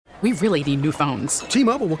We really need new phones.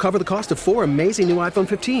 T-Mobile will cover the cost of 4 amazing new iPhone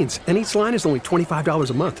 15s, and each line is only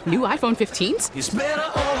 $25 a month. New iPhone 15s? It's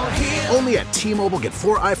better over here. Only at T-Mobile, get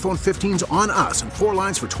 4 iPhone 15s on us and 4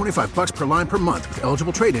 lines for $25 per line per month with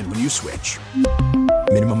eligible trade-in when you switch.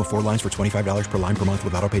 Minimum of 4 lines for $25 per line per month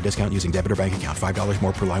with autopay discount using debit or bank account. $5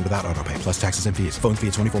 more per line without autopay, plus taxes and fees. Phone fee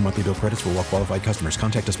at 24 monthly bill credits for well-qualified customers.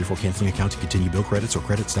 Contact us before canceling account to continue bill credits or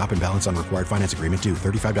credit stop and balance on required finance agreement due.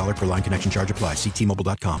 $35 per line connection charge applies. See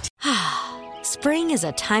T-Mobile.com. Spring is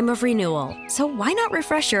a time of renewal, so why not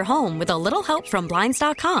refresh your home with a little help from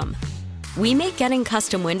Blinds.com? We make getting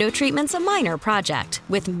custom window treatments a minor project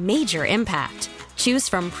with major impact. Choose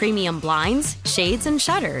from premium blinds, shades, and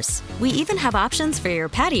shutters. We even have options for your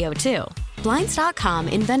patio, too. Blinds.com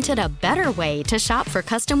invented a better way to shop for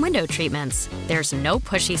custom window treatments. There's no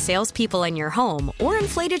pushy salespeople in your home or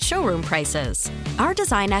inflated showroom prices. Our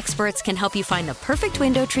design experts can help you find the perfect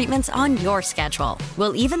window treatments on your schedule.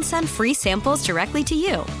 We'll even send free samples directly to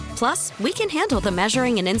you. Plus, we can handle the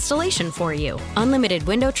measuring and installation for you. Unlimited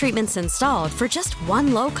window treatments installed for just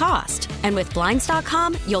one low cost. And with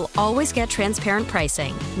Blinds.com, you'll always get transparent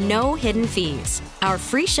pricing. No hidden fees. Our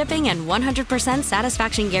free shipping and 100%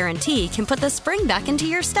 satisfaction guarantee can put the spring back into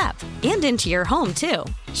your step and into your home, too.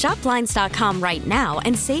 Shop Blinds.com right now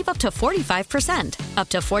and save up to 45%. Up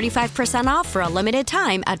to 45% off for a limited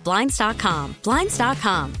time at Blinds.com.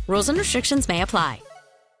 Blinds.com. Rules and restrictions may apply.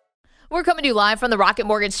 We're coming to you live from the Rocket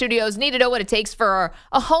Mortgage Studios. Need to know what it takes for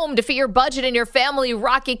a home to fit your budget and your family?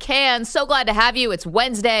 Rocket can. So glad to have you. It's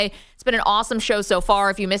Wednesday. It's been an awesome show so far.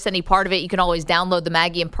 If you miss any part of it, you can always download the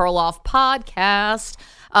Maggie and Perloff podcast.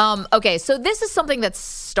 Okay, so this is something that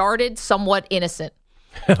started somewhat innocent.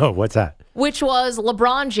 Oh, what's that? Which was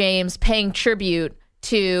LeBron James paying tribute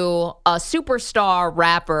to a superstar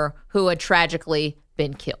rapper who had tragically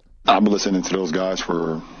been killed. I've been listening to those guys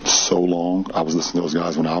for so long. I was listening to those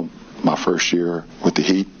guys when my first year with the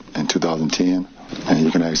Heat in 2010. And you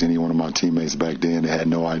can ask any one of my teammates back then, they had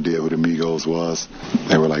no idea who the Migos was.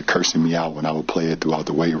 They were like cursing me out when I would play it throughout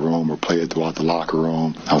the weight room or play it throughout the locker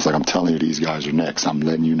room. I was like, I'm telling you, these guys are next. I'm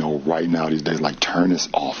letting you know right now these days, like, turn this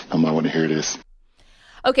off. I might want to hear this.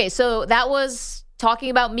 Okay, so that was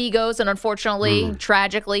talking about Migos, and unfortunately,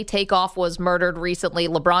 tragically, Takeoff was murdered recently.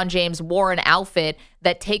 LeBron James wore an outfit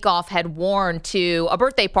that Takeoff had worn to a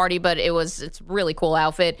birthday party, but it's a really cool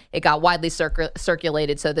outfit. It got widely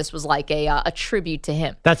circulated, so this was like a tribute to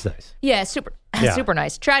him. That's nice. Yeah, super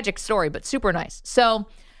nice. Tragic story, but super nice. So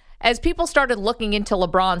as people started looking into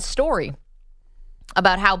LeBron's story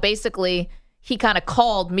about how basically he kind of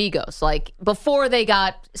called Migos. Like, before they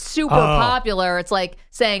got super popular, it's like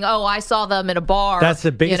saying, oh, I saw them in a bar. That's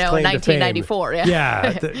the biggest claim in 1994. To fame.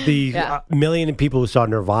 Yeah. The million of people who saw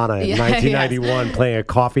Nirvana in 1991 playing a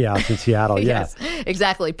coffee house in Seattle. Yeah. Yes,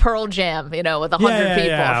 exactly. Pearl Jam, with 100 people.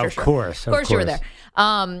 Yeah, of course you were there.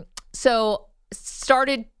 So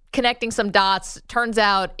started connecting some dots. Turns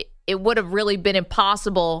out it would have really been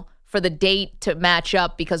impossible for the date to match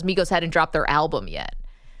up because Migos hadn't dropped their album yet.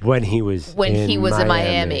 When he was in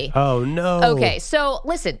Miami. Oh, no. Okay, so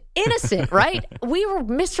listen, innocent, right? We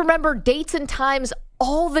misremember dates and times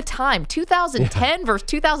all the time. 2010 versus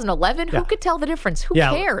 2011, who could tell the difference? Who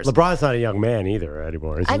cares? LeBron's not a young man either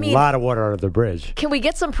anymore. There's a lot of water under the bridge. Can we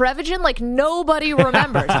get some Prevagen? Like, nobody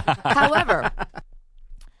remembers. However,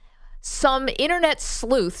 some internet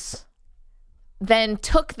sleuths then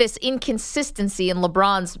took this inconsistency in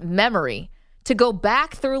LeBron's memory to go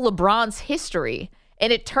back through LeBron's history.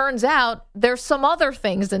 And it turns out there's some other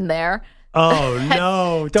things in there. Oh,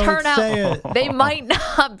 no. Don't say it. They might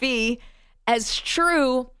not be as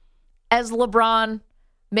true as LeBron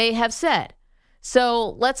may have said.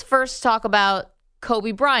 So let's first talk about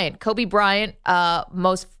Kobe Bryant. Kobe Bryant,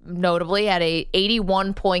 most notably, had a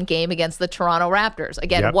 81-point game against the Toronto Raptors.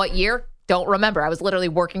 Again, what year? Don't remember. I was literally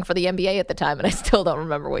working for the NBA at the time, and I still don't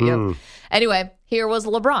remember what year. Anyway, here was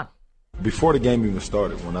LeBron. Before the game even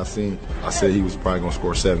started, when I said he was probably going to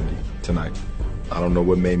score 70 tonight. I don't know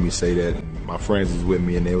what made me say that. My friends was with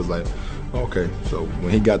me, and they was like, okay. So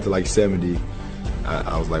when he got to like 70,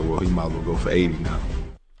 I was like, well, he might as well go for 80 now.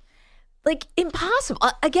 Like, impossible.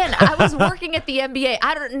 Again, I was working at the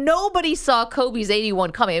NBA. Nobody saw Kobe's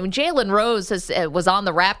 81 coming. I mean, Jalen Rose was on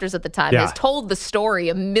the Raptors at the time. Has told the story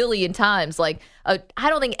a million times. Like, I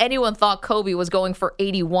don't think anyone thought Kobe was going for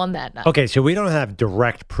 81 that night. Okay, so we don't have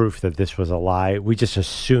direct proof that this was a lie. We just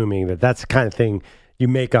assuming that that's the kind of thing you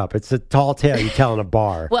make up. It's a tall tale you tell in a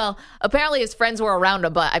bar. Well, apparently his friends were around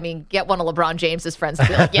him, but I mean, get one of LeBron James's friends to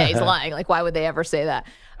be like, yeah, he's lying. Like, why would they ever say that?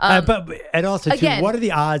 And also, again, what are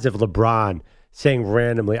the odds of LeBron saying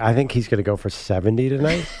randomly, I think he's going to go for 70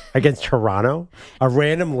 tonight against Toronto. A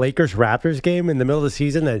random Lakers-Raptors game in the middle of the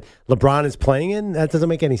season that LeBron is playing in? That doesn't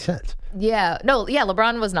make any sense. Yeah. No, yeah,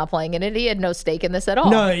 LeBron was not playing in it. He had no stake in this at all.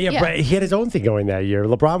 No, but he had his own thing going that year.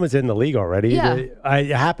 LeBron was in the league already. Yeah.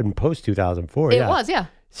 It happened post-2004. It was, yeah.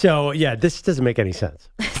 So, this doesn't make any sense.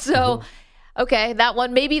 So, okay,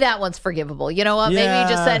 maybe that one's forgivable. You know what? Maybe you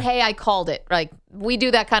just said, hey, I called it. Like, we do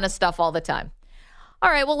that kind of stuff all the time. All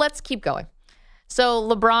right, well, let's keep going. So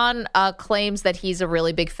LeBron claims that he's a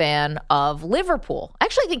really big fan of Liverpool.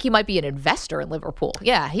 Actually, I think he might be an investor in Liverpool.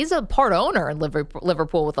 Yeah, he's a part owner in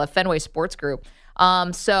Liverpool with a Fenway Sports Group.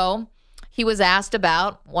 So he was asked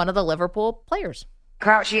about one of the Liverpool players.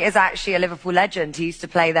 Crouchy is actually a Liverpool legend. He used to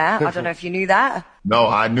play there. I don't know if you knew that. No,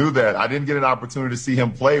 I knew that. I didn't get an opportunity to see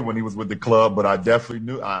him play when he was with the club, but I definitely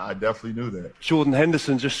knew that. Jordan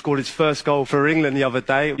Henderson just scored his first goal for England the other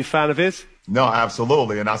day. You a fan of his? No,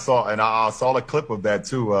 absolutely. And I saw a clip of that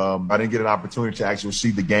too. I didn't get an opportunity to actually see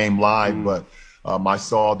the game live, but I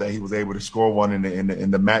saw that he was able to score one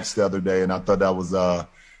in the match the other day, and I thought that was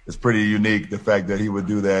it's pretty unique, the fact that he would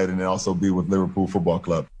do that and then also be with Liverpool Football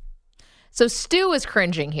Club. So Stu is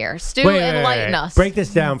cringing here. Stu, enlighten us. Break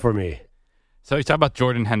this down for me. So you talk about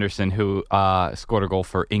Jordan Henderson, who scored a goal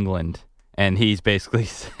for England, and he basically,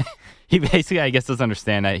 I guess, doesn't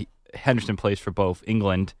understand that Henderson plays for both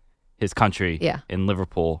England, his country, and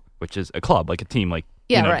Liverpool, which is a club, like a team, like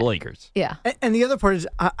the Lakers. Yeah. And the other part is,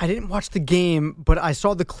 I didn't watch the game, but I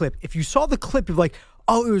saw the clip. If you saw the clip, you're like,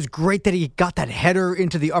 oh, it was great that he got that header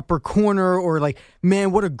into the upper corner, or like,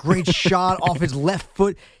 man, what a great shot off his left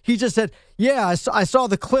foot. He just said, yeah, I saw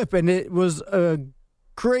the clip, and it was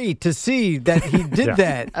great to see that he did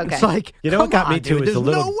that. Okay. It's like, you know what got me too is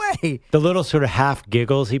the little sort of half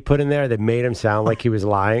giggles he put in there that made him sound like he was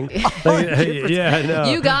lying. No.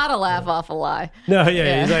 You gotta laugh off a lie. No,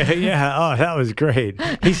 he's like, oh, that was great.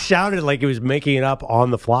 He sounded like he was making it up on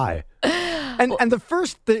the fly. And the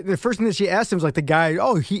first thing that she asked him was like, the guy,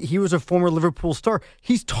 he was a former Liverpool star.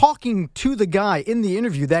 He's talking to the guy in the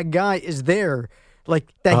interview. That guy is there,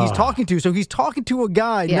 like, that he's talking to. So he's talking to a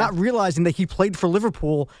guy, not realizing that he played for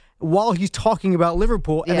Liverpool while he's talking about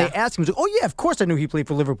Liverpool. And they ask him, he's like, oh, yeah, of course I knew he played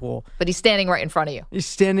for Liverpool. But he's standing right in front of you. He's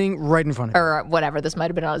standing right in front of you. Or whatever. This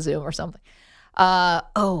might have been on Zoom or something.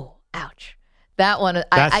 Ouch. That one,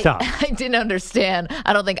 I didn't understand.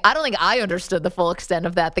 I don't think I understood the full extent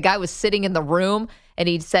of that. The guy was sitting in the room, and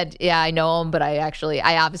he said, yeah, I know him, but I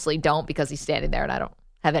obviously don't, because he's standing there, and I don't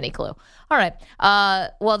have any clue. All right.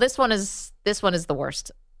 Well, this one is the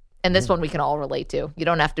worst. And this one we can all relate to. You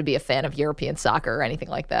don't have to be a fan of European soccer or anything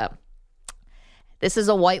like that. This is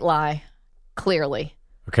a white lie, clearly.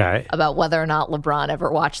 Okay. About whether or not LeBron ever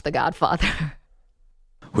watched The Godfather.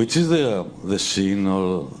 Which is the scene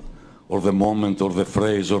or the moment or the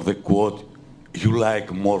phrase or the quote you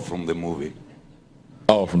like more from the movie?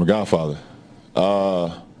 Oh, from The Godfather.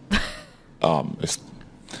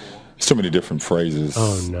 It's too many different phrases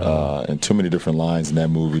and too many different lines in that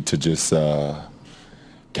movie to just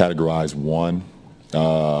categorize one.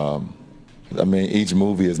 I mean, each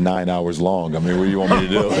movie is 9 hours long. I mean, what do you want me to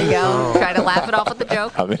do? There you go. Try to laugh it off with the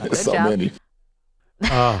joke. I mean, there's so many.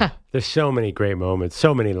 There's so many great moments,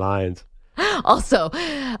 so many lines. Also,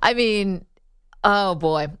 I mean, oh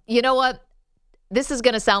boy. You know what? This is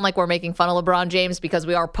going to sound like we're making fun of LeBron James because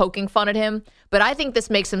we are poking fun at him, but I think this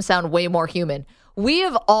makes him sound way more human. We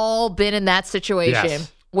have all been in that situation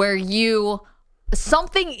where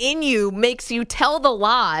something in you makes you tell the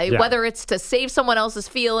lie, whether it's to save someone else's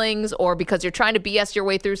feelings or because you're trying to BS your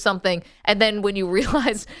way through something. And then when you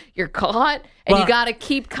realize you're caught and you got to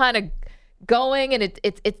keep kind of going, and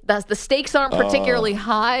the stakes aren't particularly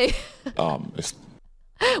high,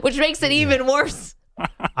 which makes it even worse.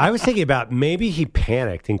 I was thinking about maybe he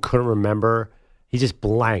panicked and couldn't remember. He just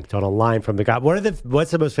blanked on a line from the guy.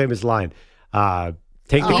 What's the most famous line?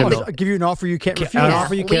 Take the I'll give you an offer you can't refuse. An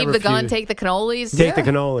offer you can't Leave the refuse. gun, take the cannolis. Take the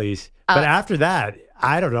cannolis. But after that,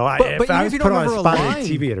 I don't know. But I was if you put don't on a remember spot a in a line,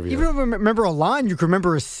 TV interview. even if you don't remember a line, you can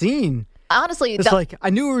remember a scene. Honestly, it's like, I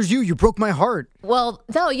knew it was you. You broke my heart. Well,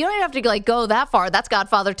 no, you don't have to go that far. That's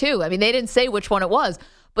Godfather 2. I mean, they didn't say which one it was.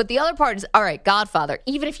 But the other part is, all right, Godfather,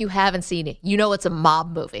 even if you haven't seen it, you know it's a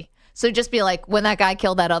mob movie. So just be like, when that guy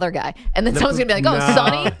killed that other guy. And then someone's going to be like,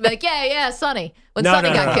 Sonny? Be like, yeah, Sonny. When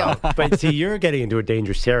Sonny got killed. But see, you're getting into a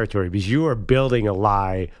dangerous territory because you are building a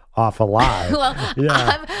lie off a lie. Well,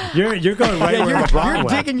 you're going right where LeBron You're went.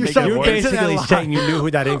 digging yourself You're into basically that saying you knew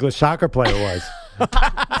who that English soccer player was.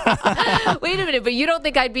 Wait a minute, but you don't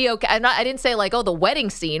think I'd be okay? I didn't say like, oh, the wedding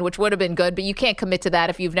scene, which would have been good, but you can't commit to that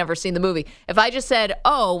if you've never seen the movie. If I just said,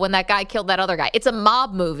 oh, when that guy killed that other guy, it's a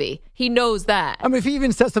mob movie. He knows that. I mean, if he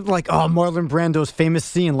even says something like, oh, Marlon Brando's famous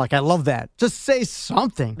scene, like, I love that. Just say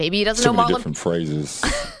something. Maybe he doesn't So know many Marlon. different phrases.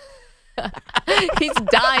 He's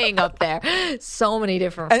dying up there. So many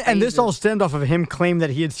different And this all stemmed off of him claiming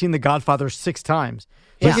that he had seen The Godfather 6 times.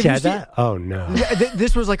 He Like, if said you see- that? Oh, no. Yeah,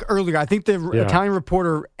 this was like earlier. I think the Yeah. Italian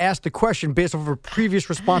reporter asked the question based off of a previous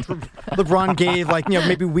response LeBron gave, like,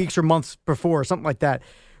 maybe weeks or months before, or something like that.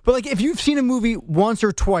 But like, if you've seen a movie once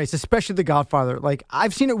or twice, especially The Godfather, like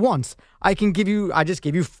I've seen it once, I just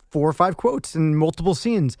gave you 4 or 5 quotes and multiple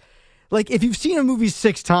scenes. Like, if you've seen a movie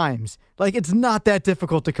 6 times, like it's not that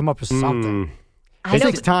difficult to come up with something. I know,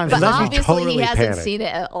 6 times, but unless you obviously totally he hasn't panic. seen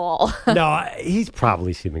it at all. No, he's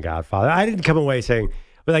probably seen The Godfather. I didn't come away saying,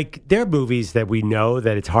 but like, there are movies that we know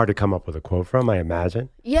that it's hard to come up with a quote from, I imagine.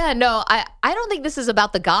 Yeah, no, I don't think this is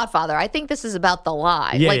about The Godfather. I think this is about The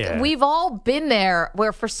Lie. Yeah, like, yeah. we've all been there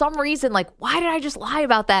where for some reason, like, why did I just lie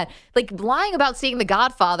about that? Like, lying about seeing The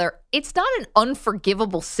Godfather, it's not an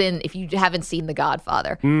unforgivable sin if you haven't seen The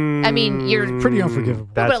Godfather. I mean, you're Pretty unforgivable.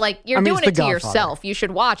 but like, you're I mean, doing it's it to The yourself. You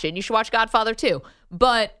should watch it. You should watch Godfather too.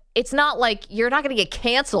 But it's not like you're not going to get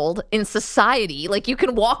canceled in society. Like, you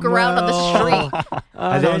can walk around on the street.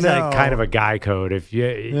 There's know. like kind of a guy code. If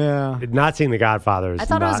you not seeing The Godfather is I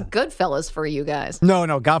thought not, it was Goodfellas for you guys.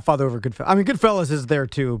 No, Godfather over Goodfellas. I mean, Goodfellas is there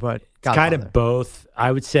too, but it's kind of both.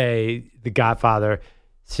 I would say The Godfather.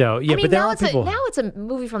 So yeah, I mean, but there now are people. now it's a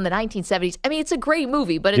movie from the 1970s. I mean, it's a great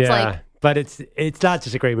movie, but it's like but it's not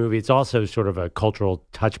just a great movie. It's also sort of a cultural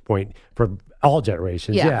touch point for all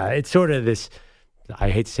generations. Yeah. Yeah, it's sort of this. I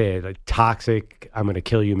hate to say it, like toxic. I'm going to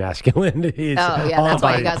kill you masculinity. It's oh yeah, all that's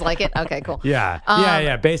why you about- guys like it. Okay, cool. Yeah,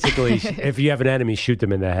 yeah. Basically, if you have an enemy, shoot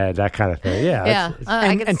them in the head. That kind of thing. Yeah, Yeah,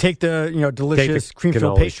 it's- and take the delicious cream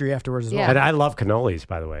filled cannoli. pastry afterwards as well. Yeah. And I love cannolis,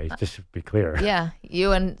 by the way. Just to be clear. Yeah,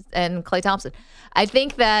 you and Clay Thompson. I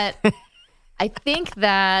think that.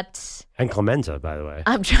 And Clemenza, by the way.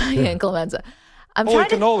 I'm trying and Clemenza. I'm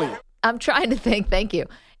trying to think. Thank you.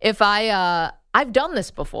 If I've done this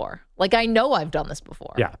before. Like, I know I've done this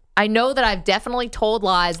before. Yeah. I know that I've definitely told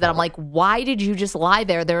lies that I'm like, why did you just lie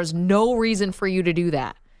there? There's no reason for you to do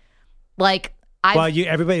that. Like,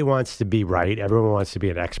 everybody wants to be right. Everyone wants to be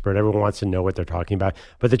an expert. Everyone wants to know what they're talking about.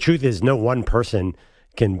 But the truth is, no one person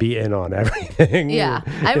can be in on everything. yeah.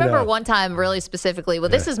 You I remember know? one time really specifically, well,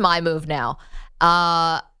 this is my move now.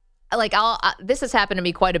 This has happened to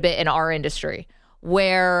me quite a bit in our industry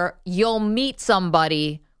where you'll meet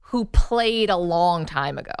somebody who played a long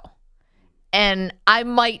time ago. And I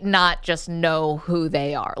might not just know who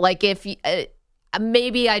they are. Like, if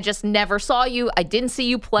maybe I just never saw you, I didn't see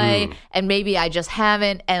you play, and maybe I just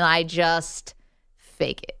haven't, and I just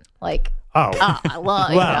fake it. Like, I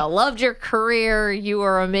loved your career. You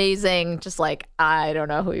were amazing. Just like, I don't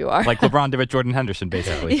know who you are. Like LeBron did with Jordan Henderson,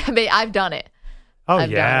 basically. Yeah, I've done it. Oh, I've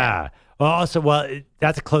done yeah. Well,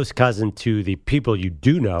 that's a close cousin to the people you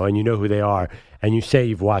do know, and you know who they are. And you say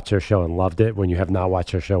you've watched their show and loved it when you have not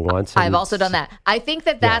watched their show once. I've also done that. I think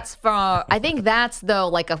that's though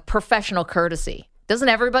like a professional courtesy. Doesn't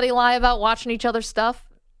everybody lie about watching each other's stuff?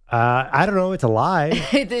 I don't know. It's a lie.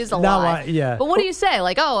 It is a No, lie. yeah. But what do you say?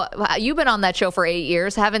 Like, oh, you've been on that show for 8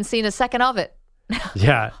 years, haven't seen a second of it.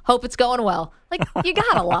 Yeah. Hope it's going well. Like, you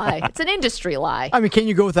gotta lie. It's an industry lie. I mean, can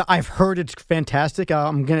you go with the I've heard it's fantastic.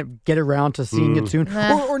 I'm going to get around to seeing it soon.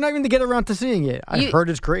 Nah. Or not even to get around to seeing it. I've heard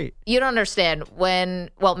it's great. You don't understand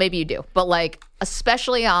well, maybe you do, but like,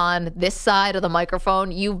 especially on this side of the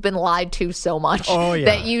microphone, you've been lied to so much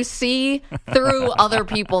that you see through other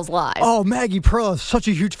people's lies. Oh, Maggie Pearl is such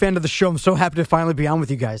a huge fan of the show. I'm so happy to finally be on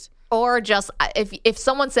with you guys. Or just if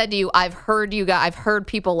someone said to you, I've heard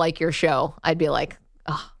people like your show, I'd be like,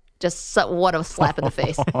 oh, what a slap in the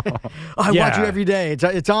face. I watch you every day.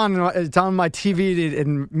 It's on my TV,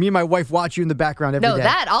 and me and my wife watch you in the background every day.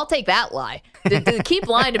 I'll take that lie. Keep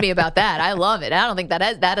lying to me about that. I love it. I don't think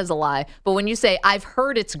that is a lie. But when you say, I've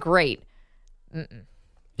heard it's great, can't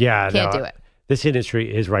do it. This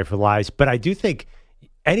industry is rife for lies, but I do think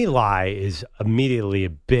any lie is immediately a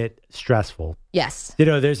bit stressful. Yes. You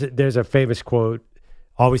know, there's a famous quote,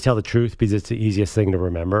 always tell the truth because it's the easiest thing to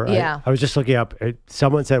remember. Yeah. I was just looking up.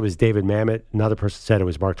 Someone said it was David Mamet. Another person said it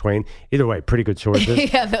was Mark Twain. Either way, pretty good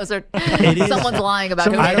sources. Yeah, those are someone's lying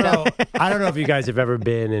about who I they don't know. I don't know if you guys have ever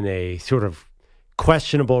been in a sort of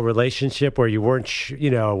questionable relationship where you weren't,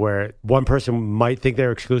 where one person might think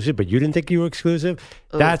they're exclusive, but you didn't think you were exclusive.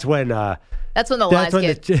 Ooh. That's when that's when the lies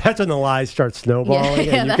that's when the lies start snowballing,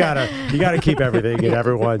 and you gotta keep everything and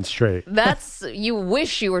everyone straight. You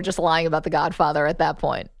wish you were just lying about The Godfather at that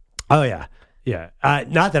point. Oh yeah. Yeah,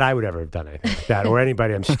 not that I would ever have done anything like that, or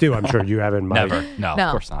anybody. I'm sure you haven't. Never. No,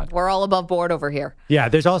 of course not. We're all above board over here. Yeah,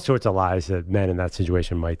 there's all sorts of lies that men in that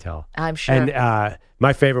situation might tell. I'm sure. And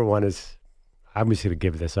my favorite one is, I'm just going to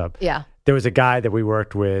give this up. Yeah. There was a guy that we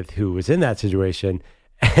worked with who was in that situation,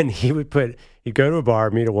 and he'd go to a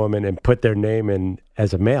bar, meet a woman, and put their name in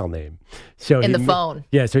as a male name. So in the phone.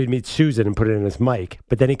 Yeah, so he'd meet Susan and put it in as Mike,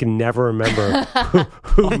 but then he can never remember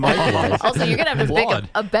who Mike was. Also, you're going to have to pick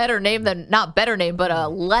a better name not better name, but a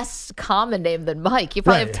less common name than Mike. You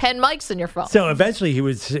probably have 10 Mikes in your phone. So eventually he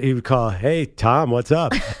would call, "Hey, Tom, what's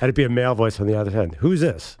up?" And it'd be a male voice on the other end. "Who's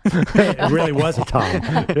this?" It really was a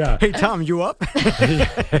Tom. Yeah. "Hey, Tom, you up?"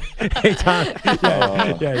 "Hey, Tom."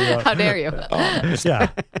 Yeah, you up. How dare you? Yeah.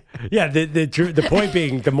 Yeah, the point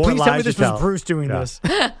being, the more Please lies tell me this you tell, was Bruce doing this.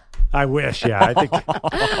 I wish, yeah. I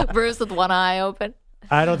think Bruce with one eye open.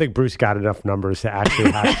 I don't think Bruce got enough numbers to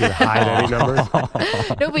actually have to hide any numbers.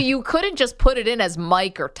 No, but you couldn't just put it in as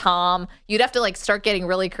Mike or Tom. You'd have to start getting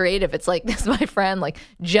really creative. It's like, this is my friend, like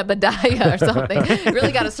Jebediah or something. You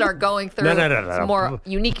really got to start going through some more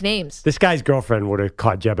unique names. This guy's girlfriend would have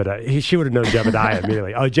caught Jebediah. She would have known Jebediah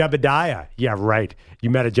immediately. "Oh, Jebediah. Yeah, right. You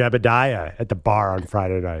met a Jebediah at the bar on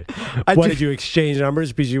Friday night. Did you exchange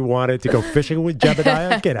numbers because you wanted to go fishing with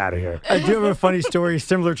Jebediah? Get out of here." I do have a funny story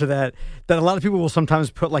similar to that a lot of people will sometimes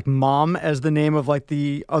put mom as the name of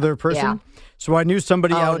the other person. Yeah. So I knew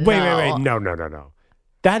somebody out. Wait. No.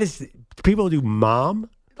 That is, people do mom?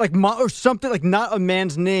 Mom or something, not a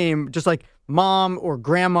man's name, just mom or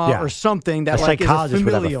grandma or something that a psychologist is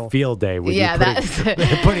would familial. have a field day with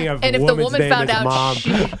putting a and if the woman found out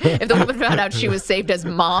if the woman found out she was saved as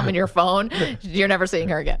mom in your phone, you're never seeing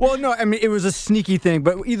her again. Well, no, I mean, it was a sneaky thing,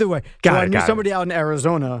 but either way. I knew somebody out in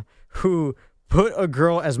Arizona who put a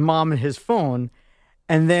girl as mom in his phone,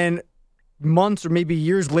 and then months or maybe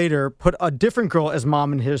years later put a different girl as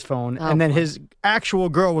mom in his phone, and then his actual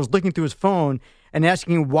girl was looking through his phone and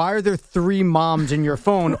asking him, "Why are there 3 moms in your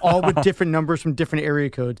phone, all with different numbers from different area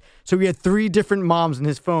codes?" So he had 3 different moms in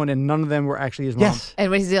his phone, and none of them were actually his mom. Yes.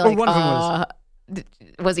 And was he one of them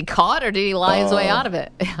was he caught, or did he lie his way out of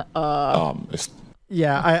it?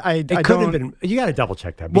 Yeah, I could have been. You got to double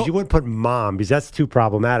check that because you wouldn't put mom because that's too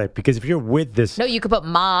problematic. Because if you're with this, no, you could put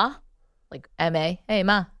ma, like M-A. Hey,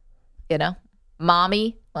 ma,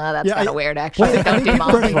 mommy. Well, that's kind of weird, actually. Don't do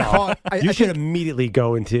mommy. You should immediately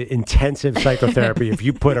go into intensive psychotherapy if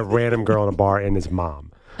you put a random girl in a bar and his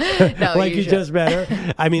mom. No, you just met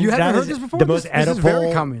her. I mean, you haven't that heard is this before? The most this is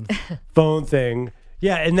very common. phone thing.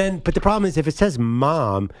 Yeah, and then, but the problem is if it says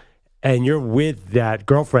mom and you're with that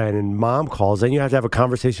girlfriend and mom calls, then you have to have a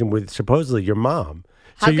conversation with supposedly your mom.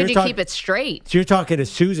 How could you keep it straight? So you're talking to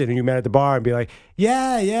Susan and you met at the bar and be like,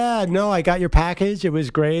 yeah, no, I got your package. It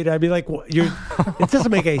was great. I'd be like, it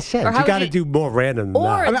doesn't make any sense. You got to do more random than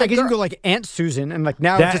that. I guess you can go like Aunt Susan and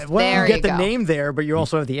now you get the name there, but you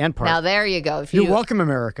also have the aunt part. Now there you go. You're welcome,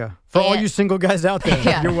 America. For all you single guys out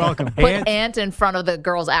there, you're welcome. Put aunt in front of the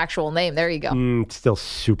girl's actual name. There you go. It's still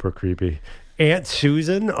super creepy. Aunt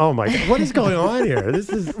Susan? Oh my God. What is going on here?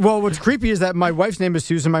 Well, what's creepy is that my wife's name is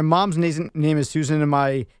Susan, my mom's name is Susan, and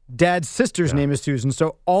my dad's sister's name is Susan.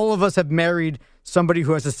 So all of us have married somebody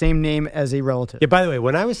who has the same name as a relative. Yeah, by the way,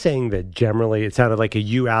 when I was saying that generally it sounded like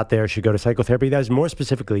you out there should go to psychotherapy, that was more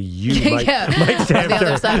specifically you, Mike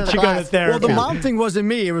Samter, should go to therapy. Well, the mom thing wasn't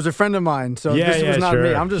me. It was a friend of mine. So this was not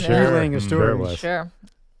me. I'm just relaying a story. Sure.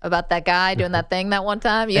 About that guy doing that thing that one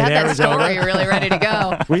time? You had that story really ready to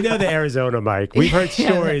go. We know the Arizona, Mike. We've heard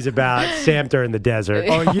stories about Samter in the desert.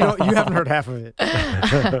 Oh, you haven't heard half of it.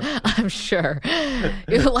 I'm sure.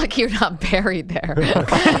 You're lucky you're not buried there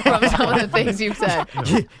from some of the things you've said.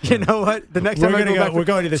 You know what? The next time we're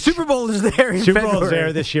going to the Super Bowl is there in Super Bowl is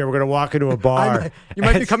there this year. We're going to walk into a bar. You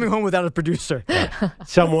might be coming home without a producer.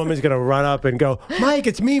 Some woman's going to run up and go, "Mike,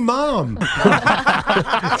 it's me, Mom."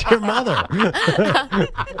 It's your mother.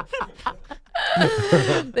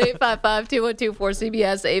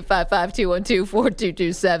 855-212-4CBS,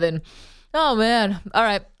 855-212-4227. Oh, man. All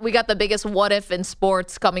right. We got the biggest what if in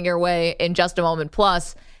sports coming your way in just a moment.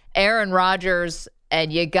 Plus, Aaron Rodgers,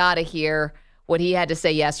 and you got to hear what he had to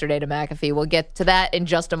say yesterday to McAfee. We'll get to that in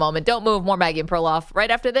just a moment. Don't move. More Maggie and Perloff right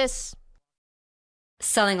after this.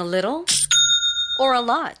 Selling a little or a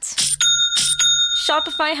lot?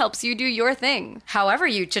 Shopify helps you do your thing, however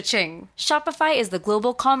you cha-ching. Shopify is the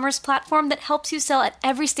global commerce platform that helps you sell at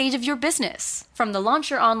every stage of your business. From the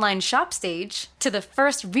launch your online shop stage, to the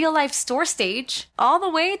first real-life store stage, all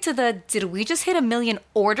the way to the did we just hit 1 million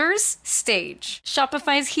orders stage.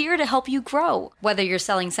 Shopify's here to help you grow. Whether you're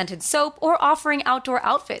selling scented soap or offering outdoor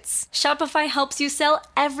outfits, Shopify helps you sell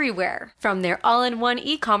everywhere. From their all-in-one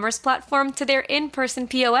e-commerce platform to their in-person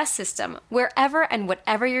POS system, wherever and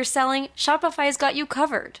whatever you're selling, Shopify's got you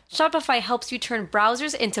covered. Shopify helps you turn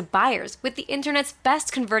browsers into buyers with the internet's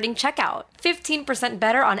best converting checkout. 15%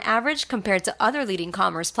 better on average compared to other leading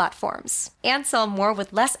commerce platforms. And sell more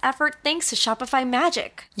with less effort thanks to Shopify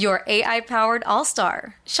Magic, your AI-powered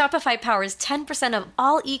all-star. Shopify powers 10% of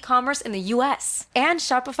all e-commerce in the U.S. And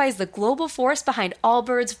Shopify is the global force behind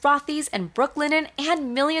Allbirds, Rothy's, and Brooklinen,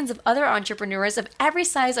 and millions of other entrepreneurs of every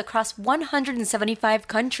size across 175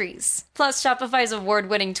 countries. Plus, Shopify's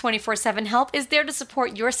award-winning 24/7 help is there to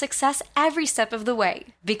support your success every step of the way.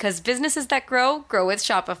 Because businesses that grow, grow with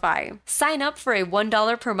Shopify. Sign up for a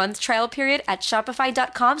 $1 per month trial period at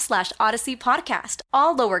shopify.com/Odyssey Podcast,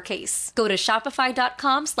 all lowercase. Go to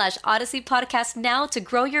shopify.com/Odyssey Podcast now to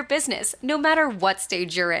grow your business, no matter what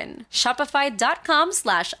stage you're in.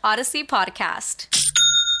 Shopify.com/Odyssey Podcast.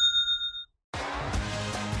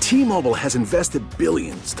 T-Mobile has invested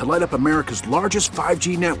billions to light up America's largest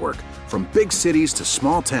 5G network, from big cities to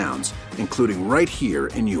small towns, including right here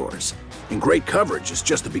in yours. And great coverage is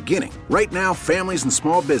just the beginning. Right now, families and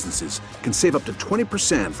small businesses can save up to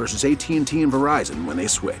 20% versus AT&T and Verizon when they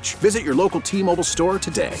switch. Visit your local T-Mobile store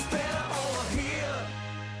today.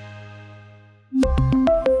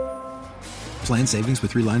 Plan savings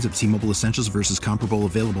with 3 lines of T-Mobile Essentials versus comparable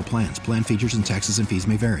available plans. Plan features and taxes and fees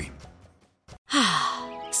may vary.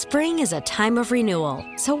 Spring is a time of renewal,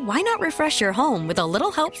 so why not refresh your home with a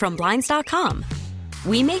little help from Blinds.com?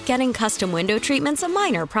 We make getting custom window treatments a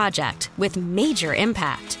minor project with major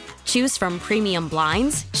impact. Choose from premium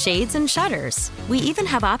blinds, shades, and shutters. We even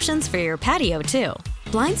have options for your patio, too.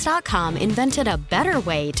 Blinds.com invented a better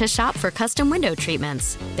way to shop for custom window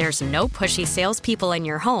treatments. There's no pushy salespeople in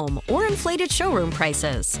your home or inflated showroom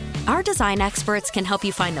prices. Our design experts can help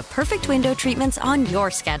you find the perfect window treatments on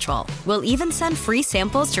your schedule. We'll even send free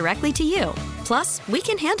samples directly to you. Plus, we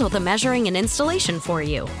can handle the measuring and installation for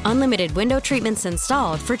you. Unlimited window treatments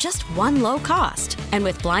installed for just one low cost. And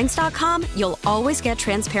with Blinds.com, you'll always get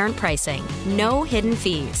transparent pricing. No hidden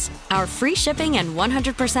fees. Our free shipping and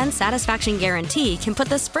 100% satisfaction guarantee can put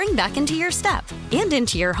the spring back into your step and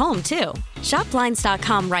into your home, too. Shop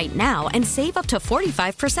Blinds.com right now and save up to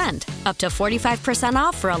 45%. Up to 45%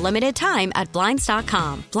 off for a limited time at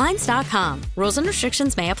Blinds.com. Blinds.com. Rules and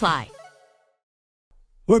restrictions may apply.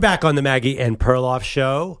 We're back on the Maggie and Perloff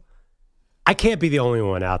show. I can't be the only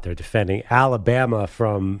one out there defending Alabama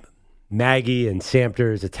from Maggie and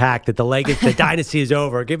Samter's attack that the dynasty is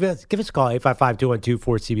over. Give us a call,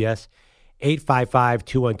 855-212-4CBS,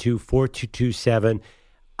 855-212-4227.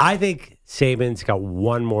 I think Saban's got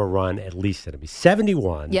one more run at least at him. He's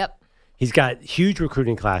 71. Yep. He's got huge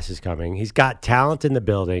recruiting classes coming. He's got talent in the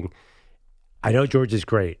building. I know Georgia's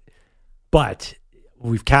great, but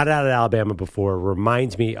we've counted out Alabama before. It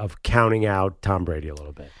reminds me of counting out Tom Brady a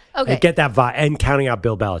little bit. Okay. And get that vibe, and counting out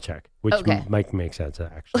Bill Belichick, which might make sense,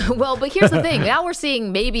 actually. Well, but here's the thing. Now we're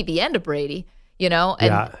seeing maybe the end of Brady,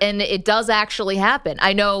 and it does actually happen.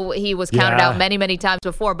 I know he was counted out many, many times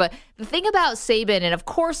before, but the thing about Saban, and of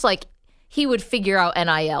course, he would figure out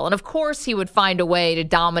NIL, and of course he would find a way to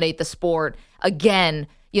dominate the sport again.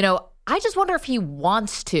 I just wonder if he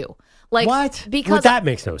wants to. What? Because that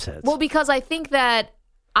makes no sense. Well, because I think that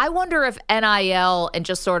I wonder if NIL and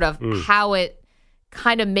just sort of how it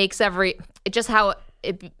kind of makes the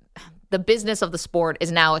business of the sport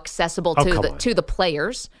is now accessible to the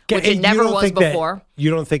players, which it never was before. You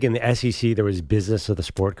don't think in the SEC there was business of the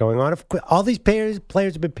sport going on? All these players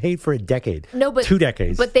have been paid for a decade. No, but 2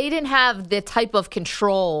 decades. But they didn't have the type of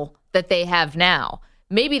control that they have now.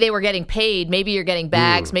 Maybe they were getting paid. Maybe you're getting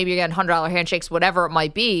bags. Maybe you're getting $100 handshakes, whatever it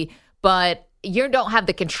might be. But you don't have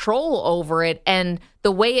the control over it and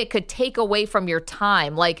the way it could take away from your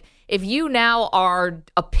time. If you now are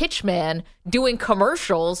a pitchman doing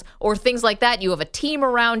commercials or things like that, you have a team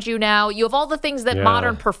around you now. You have all the things that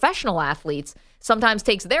modern professional athletes sometimes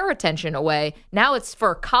takes their attention away. Now it's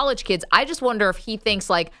for college kids. I just wonder if he thinks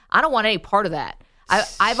I don't want any part of that.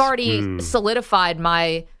 I've already solidified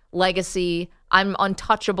my legacy. I'm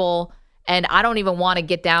untouchable, and I don't even want to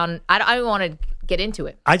get down. I don't want to get into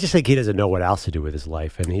it. I just think he doesn't know what else to do with his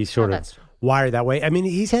life, and he's sort of wired that way. I mean,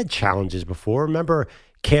 he's had challenges before. Remember,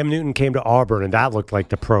 Cam Newton came to Auburn, and that looked like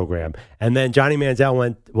the program. And then Johnny Manziel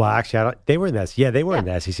went, well, actually, they were in the SEC. Yeah, they were in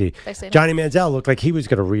the SEC. Johnny Manziel looked like he was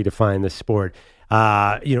going to redefine the sport.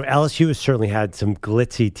 LSU has certainly had some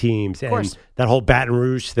glitzy teams, and that whole Baton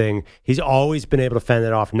Rouge thing, he's always been able to fend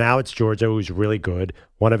it off. Now it's Georgia, who's really good,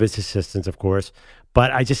 one of his assistants, of course.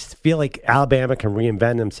 But I just feel like Alabama can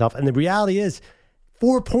reinvent himself. And the reality is,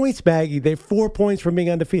 4 points, Maggie. They have 4 points from being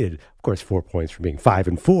undefeated. Of course, 4 points from being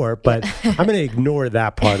 5-4, but I'm going to ignore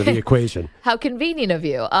that part of the equation. How convenient of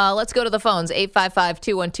you. Let's go to the phones,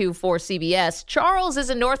 855-212-4CBS. Charles is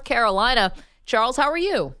in North Carolina. Charles, how are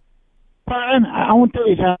you? Fine. I want to tell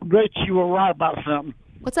you how great you were right about something.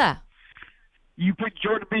 What's that? You picked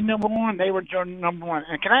Georgia to be number one. They were Georgia number one.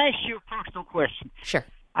 And can I ask you a personal question? Sure.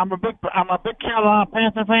 I'm a big Carolina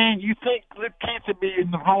Panther fan. You think Luke Kent will be in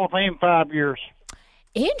the Hall of Fame 5 years?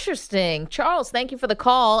 Interesting. Charles, thank you for the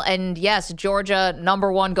call. And yes, Georgia,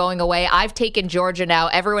 number one going away. I've taken Georgia now.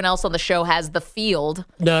 Everyone else on the show has the field.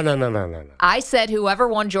 No. I said whoever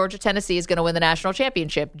won Georgia-Tennessee is going to win the national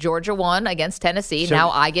championship. Georgia won against Tennessee. So, now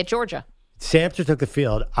I get Georgia. Samter took the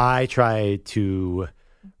field. I tried to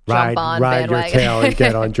ride your tail and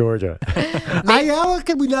get on Georgia. How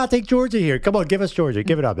can we not take Georgia here? Come on, give us Georgia.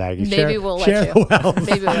 Give it up, Maggie. Maybe we'll let share you. The wealth.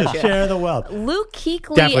 Maybe we'll let you. Share the wealth. Luke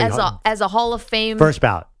Kuechly as a Hall of Fame. First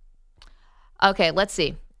ballot. Okay, let's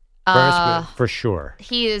see. For sure.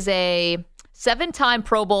 He is a 7-time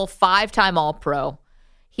Pro Bowl, 5-time All-Pro.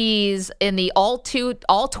 He's in the all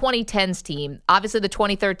 2010s team. Obviously, the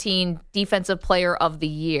 2013 Defensive Player of the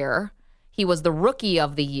Year. He was the Rookie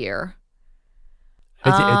of the Year.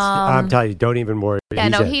 I'm telling you, don't even worry.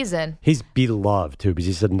 Yeah, he's in. He's beloved, too, because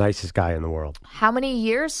he's the nicest guy in the world. How many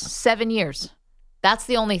years? 7 years. That's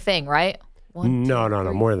the only thing, right? 1, 2, no,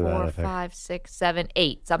 3, more than 4, that, I think. 5, 6, 7,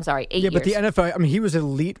 8. I'm sorry, 8 years. Yeah, but the NFL, I mean, he was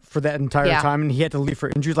elite for that entire time, and he had to leave for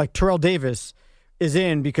injuries. Like Terrell Davis is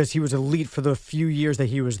in because he was elite for the few years that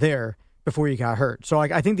he was there before he got hurt. So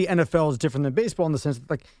I think the NFL is different than baseball in the sense that,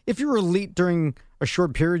 like, if you're elite during a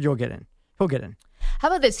short period, you'll get in. He'll get in. How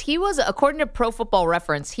about this? He was, according to Pro Football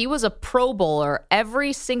Reference, he was a Pro Bowler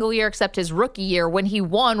every single year except his rookie year when he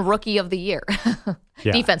won Rookie of the Year.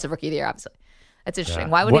 Defensive Rookie of the Year, obviously. That's interesting.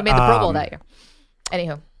 Why would he have made the Pro Bowl that year?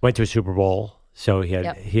 Anywho. Went to a Super Bowl, so they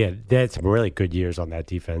had some really good years on that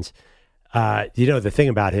defense. The thing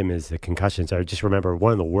about him is the concussions. I just remember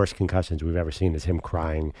one of the worst concussions we've ever seen is him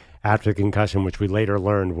crying after the concussion, which we later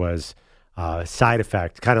learned was a side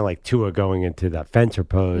effect, kind of like Tua going into that fencer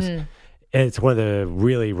pose. It's one of the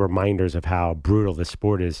really reminders of how brutal this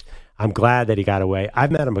sport is. I'm glad that he got away. I've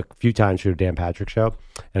met him a few times through the Dan Patrick Show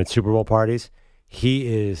and at Super Bowl parties. He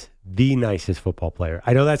is the nicest football player.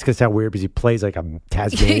 I know that's going to sound weird because he plays like a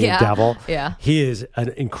Tasmanian devil. Yeah. He is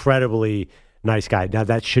an incredibly nice guy. Now,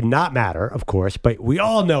 that should not matter, of course, but we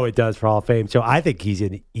all know it does for Hall of Fame. So I think he's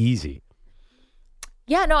in easy.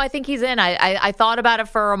 Yeah, no, I think he's in. I thought about it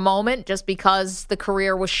for a moment just because the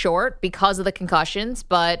career was short because of the concussions.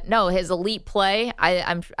 But no, his elite play,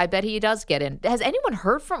 I bet he does get in. Has anyone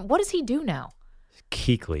heard from? What does he do now?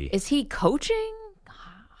 Kuechly. Is he coaching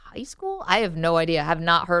high school? I have no idea. I have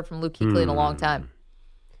not heard from Luke Kuechly in a long time.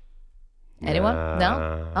 Anyone?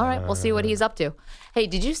 No? All right, we'll see what he's up to. Hey,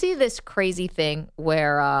 did you see this crazy thing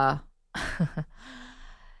where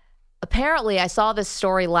apparently I saw this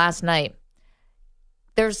story last night.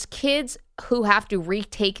 There's kids who have to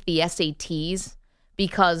retake the SATs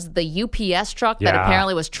because the UPS truck that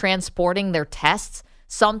apparently was transporting their tests,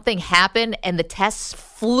 something happened and the tests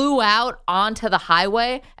flew out onto the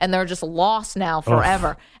highway and they're just lost now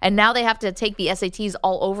forever. And now they have to take the SATs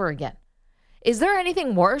all over again. Is there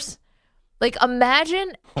anything worse? Like,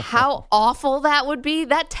 imagine how awful that would be.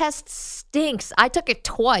 That test stinks. I took it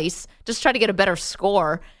twice, just try to get a better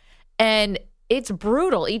score, and it's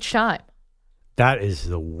brutal each time. That is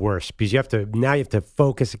the worst because you have to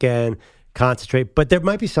focus again, concentrate. But there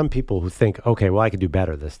might be some people who think, okay, well, I can do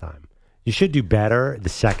better this time. You should do better the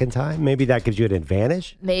second time. Maybe that gives you an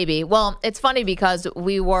advantage. Maybe. Well, it's funny because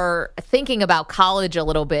we were thinking about college a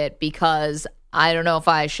little bit because I don't know if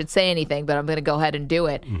I should say anything, but I'm going to go ahead and do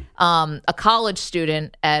it. A college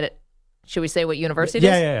student at, should we say what university it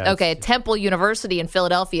is? Yeah. Okay, Temple University in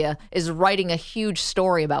Philadelphia is writing a huge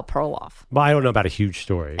story about Proloff. Well, I don't know about a huge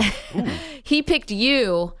story. He picked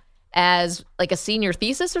you as like a senior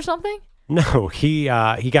thesis or something? No, he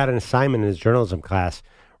got an assignment in his journalism class,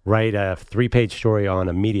 write a 3-page story on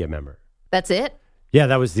a media member. That's it? Yeah,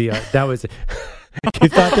 that was You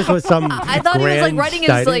thought this was some I thought he was like writing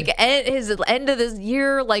exciting? his end of this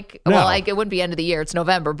year, like, No. well, like it wouldn't be end of the year, it's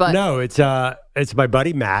November, but No, it's my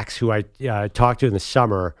buddy Max, who I talked to in the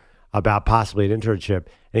summer about possibly an internship,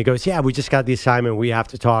 And he goes, yeah, we just got the assignment. We have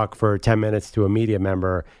to talk for 10 minutes to a media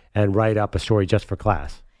member and write up a story just for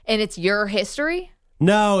class. And it's your history?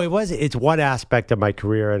 No, it's one aspect of my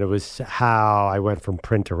career, and it was how I went from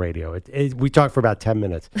print to radio. We talked for about 10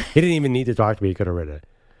 minutes. He didn't even need to talk to me. He could have written it.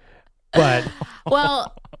 But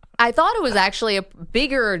well, I thought it was actually a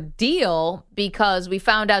bigger deal because we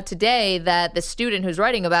found out today that the student who's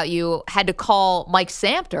writing about you had to call Mike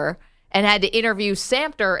Samter and had to interview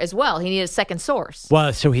Samter as well. He needed a second source.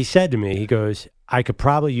 Well, so he said to me, he goes, I could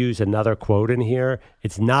probably use another quote in here.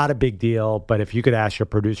 It's not a big deal, but if you could ask your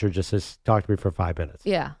producer just to talk to me for 5 minutes.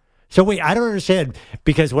 Yeah. So wait, I don't understand,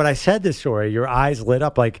 because when I said this story, your eyes lit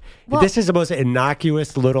up like, this is the most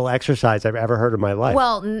innocuous little exercise I've ever heard in my life.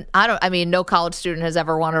 Well, no college student has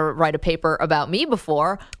ever wanted to write a paper about me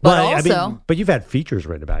before, but but you've had features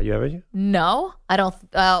written about you, haven't you? No, I don't.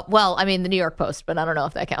 The New York Post, but I don't know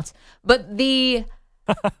if that counts. But the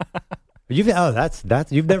you've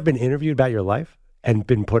never been interviewed about your life and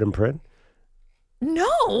been put in print? No,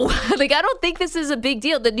 I don't think this is a big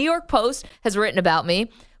deal. The New York Post has written about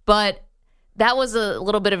me, but that was a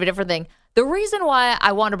little bit of a different thing. The reason why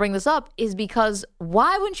I want to bring this up is because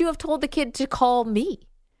why wouldn't you have told the kid to call me?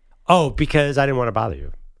 Oh, because I didn't want to bother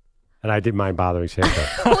you. And I didn't mind bothering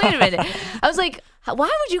Samter. Wait a minute. I was like, why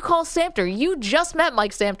would you call Samter? You just met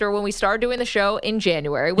Mike Samter when we started doing the show in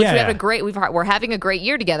January, which we're having a great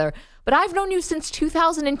year together. But I've known you since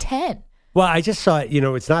 2010. Well, I just saw it,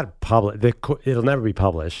 it's not public. It'll never be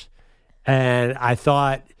published. And I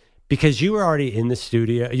thought, because you were already in the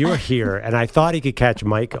studio, you were here, and I thought he could catch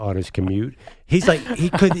Mike on his commute. He's like,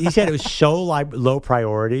 he said it was so low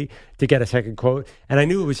priority to get a second quote. And I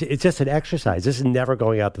knew it's just an exercise. This is never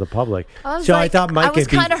going out to the public. I thought Mike was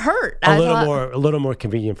kind of hurt. A little more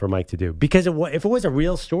convenient for Mike to do. Because if it was a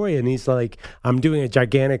real story and he's like, I'm doing a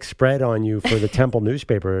gigantic spread on you for the Temple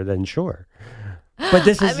newspaper, then sure. But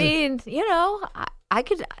this is. I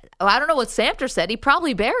don't know what Samter said. He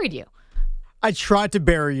probably buried you. I tried to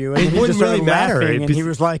bury you, and it wouldn't really matter. And he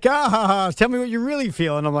was like, tell me what you really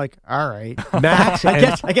feel. And I'm like, all right. Max,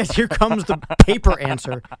 I guess here comes the paper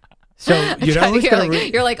answer. So,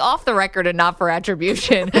 you're like off the record and not for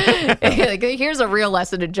attribution. Here's a real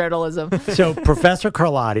lesson in journalism. So Professor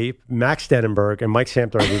Carlotti, Max Stenenberg, and Mike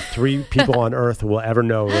Samter are the three people on earth who will ever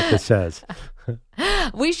know what this says.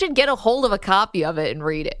 We should get a hold of a copy of it and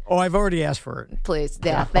read it. Oh, I've already asked for it. Please.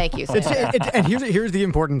 Yeah, thank you. And here's the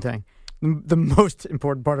important thing. The most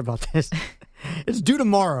important part about this, it's due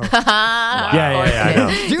tomorrow. Wow. Yeah, I know.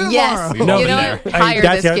 It's due tomorrow. Yes. Hire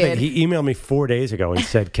that's this the other kid. thing. He emailed me 4 days ago and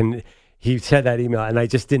said, he said that email, and I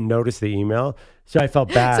just didn't notice the email, so I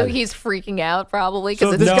felt bad. So he's freaking out probably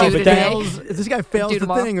because if this guy fails the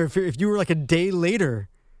thing, or if you were like a day later,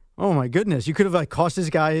 oh my goodness, you could have cost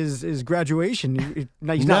this guy his graduation.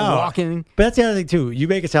 Now he's not walking. But that's the other thing too. You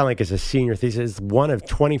make it sound like it's a senior thesis. It's one of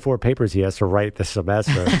 24 papers he has to write this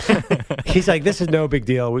semester. He's like, this is no big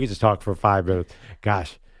deal. We can just talk for 5 minutes.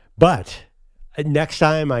 Gosh. But next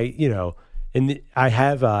time I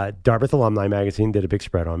have Dartmouth Alumni Magazine did a big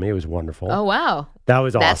spread on me. It was wonderful. Oh, wow. That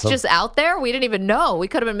was awesome. That's just out there? We didn't even know. We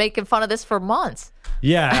could have been making fun of this for months.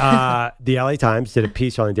 Yeah. The LA Times did a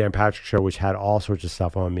piece on the Dan Patrick Show, which had all sorts of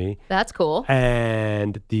stuff on me. That's cool.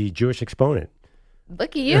 And the Jewish Exponent.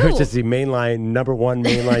 Look at you. Which is the number one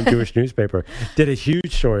mainline Jewish newspaper. Did a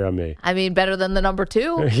huge story on me. I mean, better than the number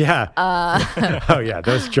 2. Yeah. Oh, yeah.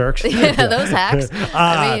 Those jerks. Yeah, those hacks.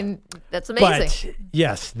 I mean, that's amazing. But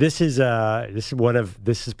yes, this is probably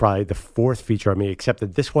the 4th feature on me, except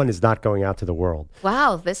that this one is not going out to the world.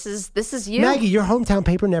 Wow. This is you. Maggie, your hometown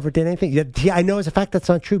paper never did anything. Yeah, I know as a fact that's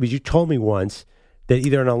not true, but you told me once that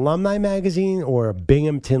either an alumni magazine or a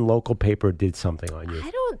Binghamton local paper did something on you. I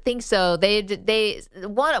don't think so.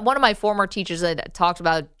 One of my former teachers had talked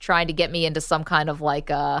about trying to get me into some kind of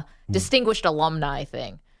distinguished alumni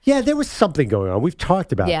thing. Yeah, there was something going on. We've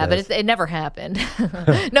talked about Yeah, this. but it never happened.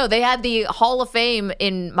 No, they had the Hall of Fame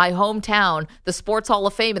in my hometown, the Sports Hall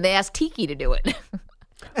of Fame, and they asked Tiki to do it.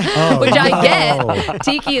 Which I get.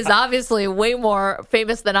 Tiki is obviously way more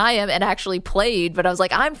famous than I am and actually played, but I was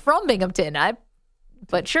like, I'm from Binghamton.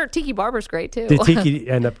 But sure, Tiki Barber's great too. Did Tiki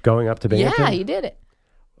end up going up to Binghamton? Yeah, he did it.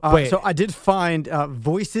 So I did find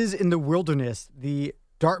Voices in the Wilderness, the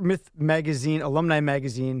Dartmouth magazine, alumni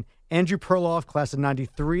magazine. Andrew Perloff, class of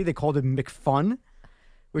 93. They called him McFun.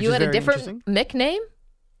 Which you is had a very different Mick name?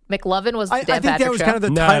 McLovin was I think that was kind of the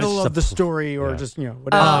title of the story, or just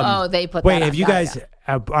whatever. They put. Wait, that have you guys?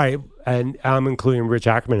 All right, and I'm including Rich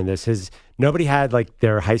Ackerman in this. Has nobody had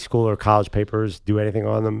their high school or college papers do anything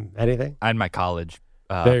on them? Anything? I had my college.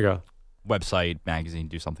 There you go. Website, magazine,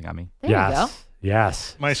 do something on me. There you go.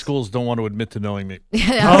 Yes. My schools don't want to admit to knowing me.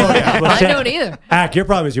 Well, I don't either. Ack, your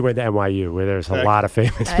problem is you went to NYU, where there's a lot of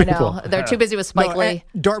famous I people. know. They're too busy with Spike Lee.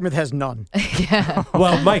 Dartmouth has none.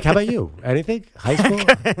 Well, Mike, how about you? Anything? High school?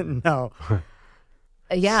 No.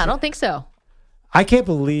 Yeah, I don't think so. I can't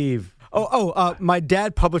believe. My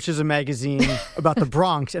dad publishes a magazine about the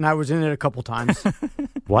Bronx, and I was in it a couple times.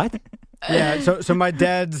 What? Yeah, so my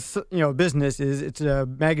dad's business it's a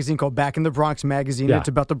magazine called Back in the Bronx magazine. Yeah. It's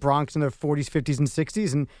about the Bronx in the 40s, 50s, and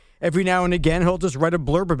 60s, and every now and again he'll just write a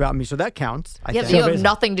blurb about me, so that counts. I Yeah, think. but you have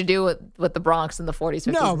nothing to do with the Bronx in the 40s,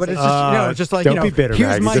 50s. No, but and it's 60s. just it's just like don't be bitter,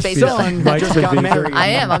 here's Maggie. my Just be- son Mike's just been got being married. very- I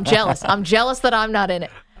am. I'm jealous. I'm jealous that I'm not in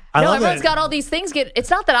it. I No, love everyone's it. got all these things.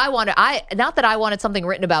 It's not that I wanted. Not that I wanted something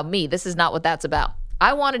written about me. This is not what that's about.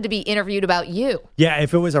 I wanted to be interviewed about you. Yeah,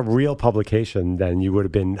 if it was a real publication, then you would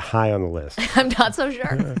have been high on the list. I'm not so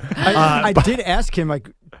sure. I did ask him, like,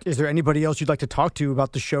 is there anybody else you'd like to talk to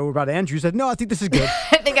about the show, about Andrew? He said, no, I think this is good.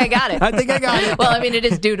 I think I got it. I think I got it. Well, I mean, it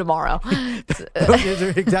is due tomorrow. Those are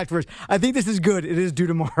exact words. I think this is good. It is due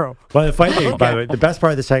tomorrow. Well, the funny thing, by the way, the best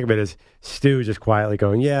part of the segment is Stu just quietly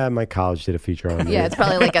going, yeah, my college did a feature on me. Yeah, it's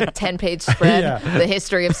probably like a 10-page spread, Yeah. the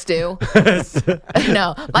history of Stu.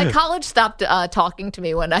 No, my college stopped talking to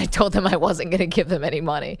me when I told them I wasn't going to give them any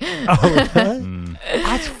money. Oh, really?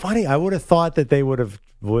 That's funny. I would have thought that they would have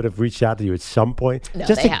reached out to you at some point No,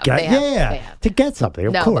 just they to have, get they have. to get something.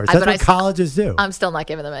 Of No, course, but that's I what s- colleges do. I'm still not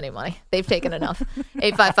giving them any money. They've taken enough.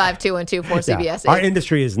 855-212-4CBS. Yeah. Our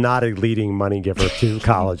industry is not a leading money giver to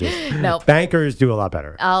colleges. Nope. Bankers do a lot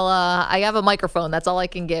better. I have a microphone. That's all I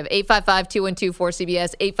can give.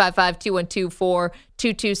 855-212-4CBS,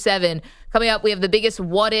 855-212-4227. Coming up, we have the biggest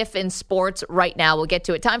what if in sports right now. We'll get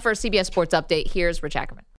to it. Time for a CBS Sports Update. Here's Rich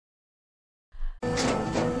Ackerman.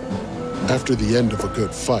 After the end of a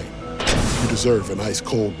good fight, you deserve an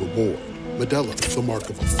ice-cold reward. Modelo is the mark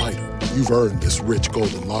of a fighter. You've earned this rich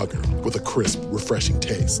golden lager with a crisp, refreshing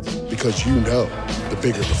taste. Because you know, the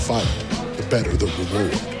bigger the fight, the better the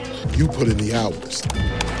reward. You put in the hours,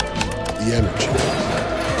 the energy,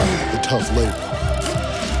 the tough labor.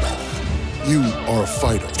 You are a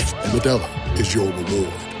fighter, and Modelo is your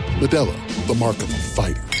reward. Modelo, the mark of a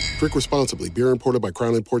fighter. Drink responsibly. Beer imported by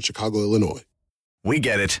Crown Imports, Chicago, Illinois. We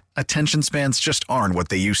get it. Attention spans just aren't what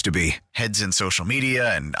they used to be. Heads in social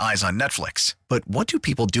media and eyes on Netflix. But what do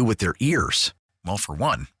people do with their ears? Well, for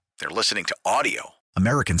one, they're listening to audio.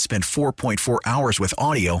 Americans spend 4.4 hours with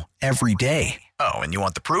audio every day. Oh, and you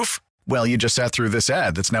want the proof? Well, you just sat through this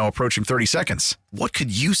ad that's now approaching 30 seconds. What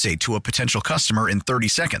could you say to a potential customer in 30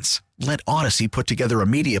 seconds? Let Odyssey put together a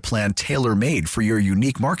media plan tailor-made for your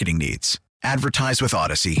unique marketing needs. Advertise with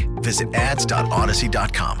Odyssey. Visit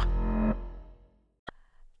ads.odyssey.com.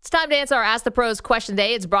 It's time to answer our Ask the Pros question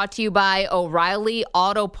today. It's brought to you by O'Reilly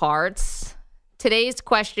Auto Parts. Today's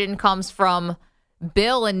question comes from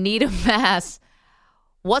Bill in Needham, Mass.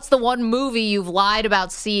 What's the one movie you've lied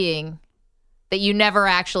about seeing that you never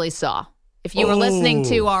actually saw? If you were listening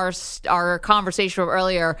to our conversation from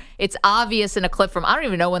earlier, it's obvious in a clip from, I don't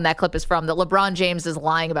even know when that clip is from, that LeBron James is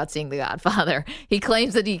lying about seeing The Godfather. He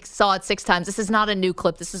claims that he saw it 6 times. This is not a new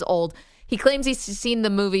clip. This is old. He claims he's seen the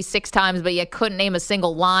movie 6 times, but yet couldn't name a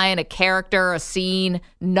single line, a character, a scene,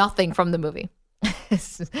 nothing from the movie. We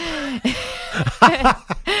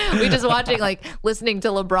just watching, like, listening to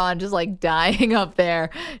LeBron just, like, dying up there.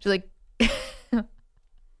 Just like,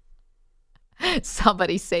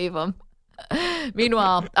 somebody save him.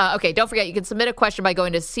 Meanwhile, okay, don't forget, you can submit a question by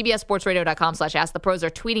going to cbssportsradio.com/askthepros or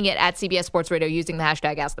tweeting it at CBS Sports Radio using the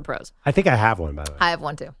hashtag AskThePros. I think I have one, by the way. I have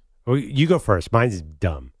one, too. Well, you go first. Mine's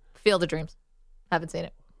dumb. Field of Dreams. Haven't seen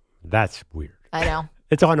it. That's weird. I know.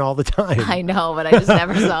 It's on all the time. I know, but I just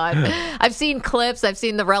never saw it. I've seen clips. I've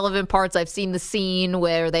seen the relevant parts. I've seen the scene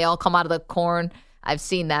where they all come out of the corn. I've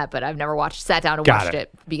seen that, but I've never sat down and watched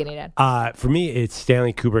it beginning to end. For me, it's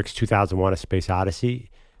Stanley Kubrick's 2001: A Space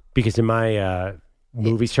Odyssey, because in my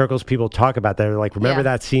movie circles, people talk about that. They're like, remember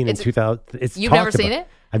that scene in 2000? You've never seen it?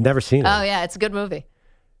 I've never seen it. Oh, yeah. It's a good movie.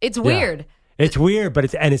 It's weird. It's weird, but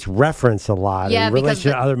it's referenced a lot in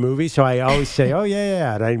relation to other movies. So I always say, "Oh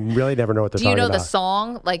yeah," and I really never know what they're talking about. Do you know the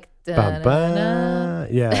song? Like, yeah.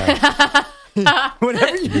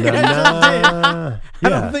 Whatever you guys did. I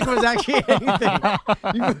don't think it was actually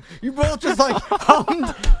anything. You both just like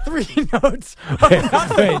hummed 3 notes. Wait.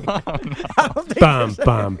 Bum,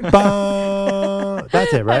 bum, bum.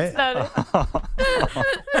 That's it, right? That's not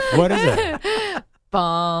it. What is it?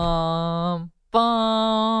 Bum,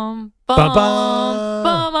 bum, bum,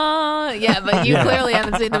 bum. Yeah, but you clearly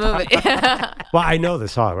haven't seen the movie. Well, I know the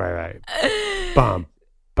song, right. Bum,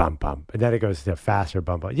 bum bum, and then it goes to faster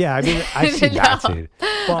bum bum. Yeah, I mean, I've seen that scene.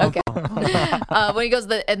 Okay. When he goes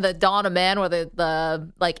in the Dawn of Man, where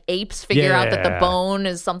the like apes figure out that the bone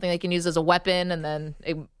is something they can use as a weapon, and then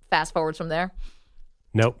it fast forwards from there.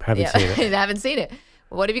 Nope, haven't seen it. Haven't seen it.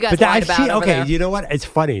 What have you guys lied about? Okay, there? You know what? It's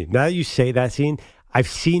funny. Now that you say that scene, I've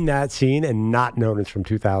seen that scene and not known it's from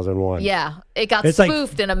 2001. Yeah, it got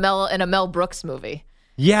spoofed in a Mel Brooks movie.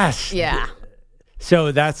 Yes. Yeah.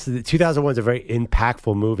 So 2001 is a very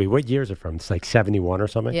impactful movie. What year is it from? It's like 71 or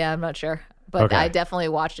something? Yeah, I'm not sure. But I definitely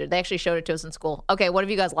watched it. They actually showed it to us in school. Okay, what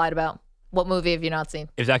have you guys lied about? What movie have you not seen?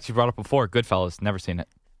 It was actually brought up before. Goodfellas. Never seen it.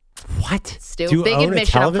 What? Stu, big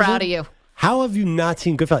admission. I'm proud of you. How have you not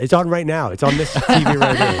seen Goodfellas? It's on right now. It's on this TV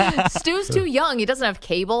right now. Stu's too young. He doesn't have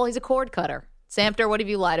cable. He's a cord cutter. Samter, what have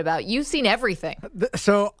you lied about? You've seen everything.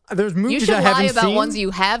 So there's movies I haven't seen. You should lie about ones you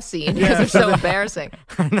have seen because they're so embarrassing.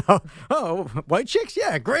 No. Oh, White Chicks?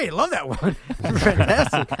 Yeah, great. Love that one.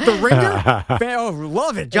 Fantastic. The Ringer?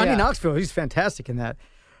 Love it. Johnny Knoxville, he's fantastic in that.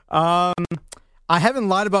 I haven't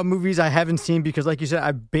lied about movies I haven't seen because, like you said,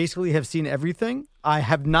 I basically have seen everything. I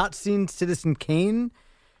have not seen Citizen Kane.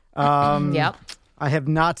 Yep. I have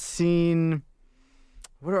not seen...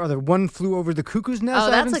 What are the One Flew Over the Cuckoo's Nest?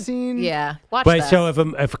 I haven't seen. Yeah, watch but that. So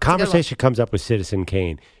if a conversation comes up with Citizen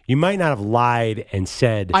Kane, you might not have lied and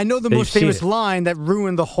said. I know the most famous line that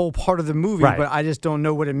ruined the whole part of the movie, but I just don't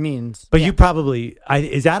know what it means. But you probably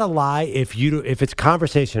is that a lie? If it's a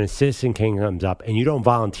conversation and Citizen Kane comes up and you don't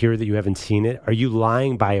volunteer that you haven't seen it, are you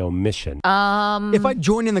lying by omission? If I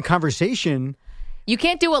join in the conversation. You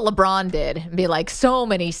can't do what LeBron did and be like, so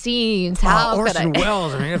many scenes. How could Orson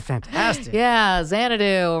Welles, I mean, it's fantastic. Yeah,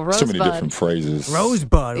 Xanadu, Rosebud. So many different phrases.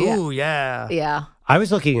 Rosebud, ooh, yeah. Yeah. I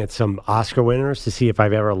was looking at some Oscar winners to see if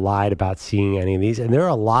I've ever lied about seeing any of these, and there are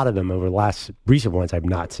a lot of them over the last recent ones I've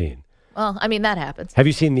not seen. Well, I mean, that happens. Have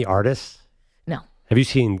you seen The Artist? No. Have you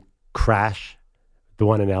seen Crash, the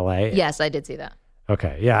one in L.A.? Yes, I did see that.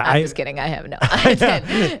 Okay, yeah. I'm just kidding. I have no. I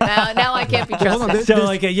did. Now I can't be trusted.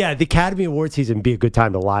 So, the Academy Award season would be a good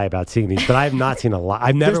time to lie about seeing these, but I have not seen a lot.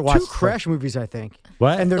 I've never watched. There's two Crash movies, I think.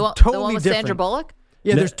 What? And they're the totally one with different. Sandra Bullock?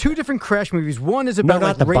 Yeah, there's two different Crash movies. One is about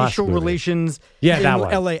not the bus racial movie. relations that in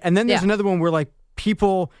one. LA. And then there's another one where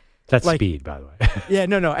people That's Speed, by the way. Yeah,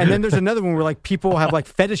 no. And then there's another one where people have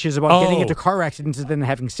fetishes about getting into car accidents and then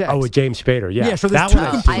having sex. Oh, with James Spader, yeah. Yeah, so there's that two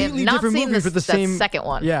one completely I have not different seen movies with the that same second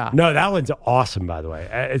one. Yeah. No, that one's awesome, by the way.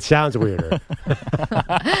 It sounds weirder.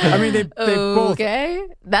 I mean, they both. Okay.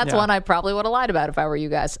 That's one I probably would have lied about if I were you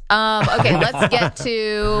guys. Okay, let's get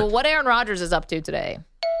to what Aaron Rodgers is up to today.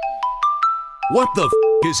 What the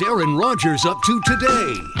is Aaron Rodgers up to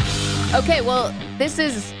today? Okay, well, this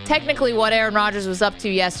is technically what Aaron Rodgers was up to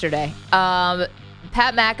yesterday. Pat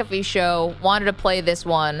McAfee show wanted to play this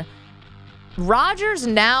one. Rodgers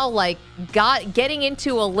now getting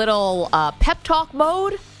into a little pep talk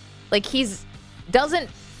mode. Like doesn't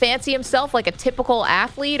fancy himself like a typical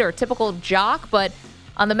athlete or a typical jock, but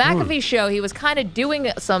on the McAfee show he was kind of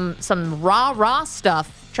doing some rah-rah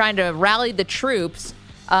stuff, trying to rally the troops,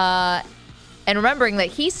 and remembering that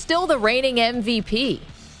he's still the reigning MVP.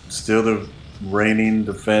 Still the reigning,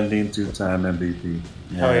 defending, two-time MVP.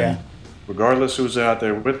 Oh, yeah. Regardless who's out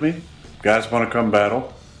there with me, guys want to come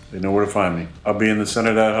battle, they know where to find me. I'll be in the center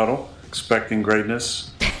of that huddle, expecting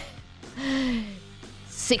greatness.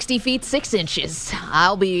 60 feet, 6 inches.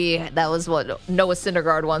 That was what Noah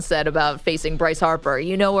Syndergaard once said about facing Bryce Harper.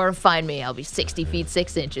 You know where to find me. I'll be 60 feet,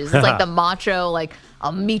 6 inches. It's like the macho,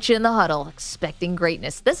 I'll meet you in the huddle, expecting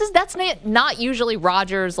greatness. That's not usually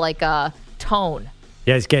Rodgers' tone.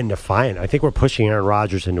 Yeah, he's getting defiant. I think we're pushing Aaron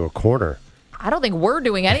Rodgers into a corner. I don't think we're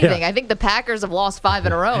doing anything. Yeah. I think the Packers have lost 5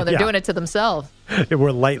 in a row. They're doing it to themselves.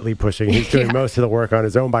 We're lightly pushing. He's doing most of the work on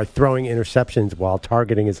his own by throwing interceptions while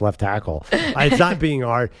targeting his left tackle. It's not being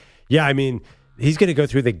hard. Yeah, I mean, he's going to go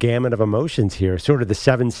through the gamut of emotions here, sort of the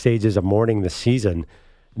 7 stages of mourning the season.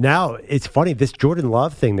 Now, it's funny, this Jordan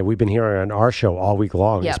Love thing that we've been hearing on our show all week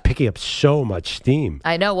long is picking up so much steam.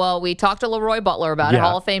 I know. Well, we talked to Leroy Butler about it,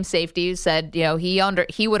 Hall of Fame safety, who said,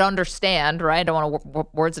 he would understand, right? I don't want to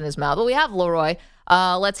put words in his mouth, but we have Leroy.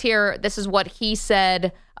 Let's hear, this is what he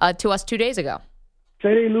said to us 2 days ago.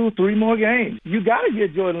 Say they lose 3 more games. You got to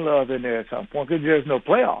get Jordan Love in there at some point because there's no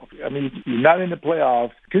playoffs. I mean, you're not in the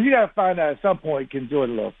playoffs because you got to find out at some point can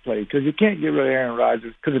Jordan Love play because you can't get rid of Aaron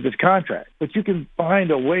Rodgers because of his contract. But you can find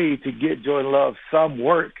a way to get Jordan Love some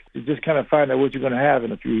work to just kind of find out what you're going to have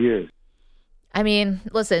in a few years. I mean,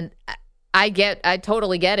 listen, I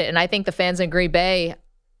totally get it. And I think the fans in Green Bay,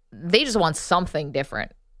 they just want something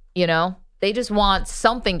different, They just want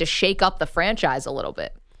something to shake up the franchise a little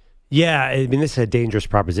bit. Yeah, I mean, this is a dangerous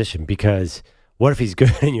proposition because what if he's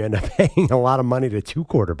good and you end up paying a lot of money to two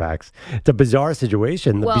quarterbacks? It's a bizarre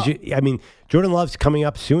situation. Well, Jordan Love's coming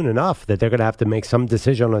up soon enough that they're going to have to make some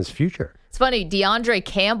decision on his future. It's funny. Devondre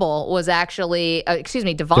Campbell,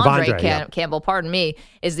 Campbell, pardon me,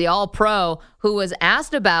 is the All-Pro who was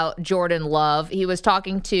asked about Jordan Love. He was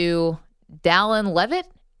talking to Dallin Levitt.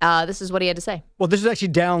 This is what he had to say. Well, this is actually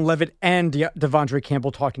Dallin Levitt and Devondre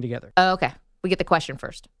Campbell talking together. Oh, okay. We get the question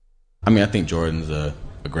first. I think Jordan's a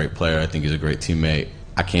great player. I think he's a great teammate.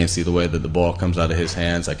 I can't see the way that the ball comes out of his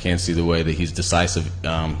hands. I can't see the way that he's decisive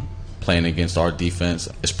playing against our defense.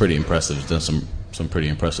 It's pretty impressive. He's done some pretty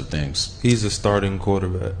impressive things. He's a starting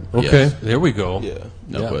quarterback. Okay, Yes. there we go. Yeah,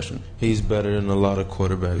 no question. He's better than a lot of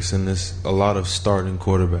quarterbacks, and there's a lot of starting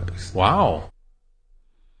quarterbacks. Wow.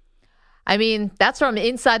 That's from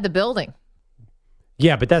inside the building.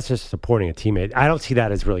 Yeah, but that's just supporting a teammate. I don't see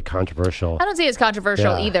that as really controversial. I don't see it as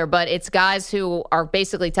controversial either, but it's guys who are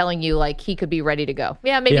basically telling you, like, he could be ready to go.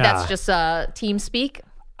 Yeah, maybe that's just team speak.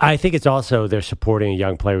 I think it's also they're supporting a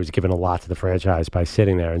young player who's given a lot to the franchise by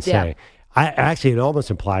sitting there and saying, it almost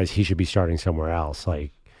implies he should be starting somewhere else.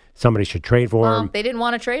 Like, somebody should trade for him. They didn't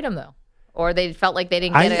want to trade him, though. Or they felt like they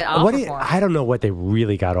didn't get an offer for him. I don't know what they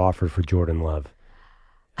really got offered for Jordan Love.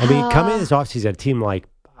 Coming in this offseason, a team like,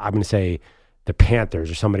 I'm going to say, the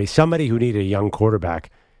Panthers or somebody who needed a young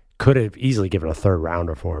quarterback could have easily given a third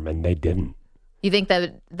rounder for him, and they didn't. You think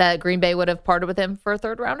that Green Bay would have parted with him for a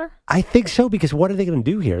third rounder? I think so, because what are they going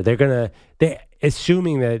to do here? They're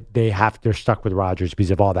assuming that they're stuck with Rodgers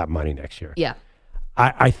because of all that money next year. Yeah.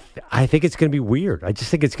 I think it's going to be weird. I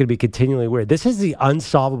just think it's going to be continually weird. This is the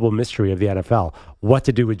unsolvable mystery of the NFL, what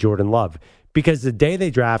to do with Jordan Love. Because the day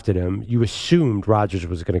they drafted him, you assumed Rodgers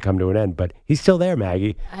was going to come to an end, but he's still there,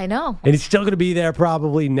 Maggie. I know. And he's still going to be there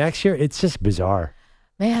probably next year. It's just bizarre.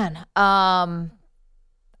 Man, I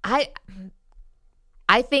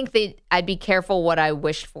think that I'd be careful what I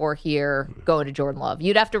wished for here going to Jordan Love.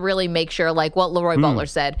 You'd have to really make sure, like what Leroy Butler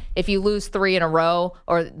said, if you lose 3 in a row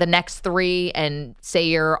or the next 3 and say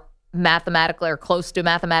you're mathematically or close to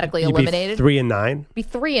mathematically eliminated. 3-9? Be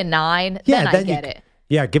 3-9, yeah, then I get it.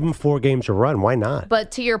 Yeah, give him 4 games to run. Why not?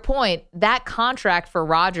 But to your point, that contract for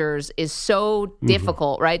Rodgers is so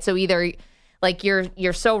difficult, right? So either, like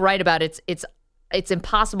you're so right about it's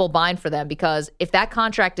impossible bind for them, because if that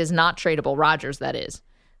contract is not tradable, Rodgers that is,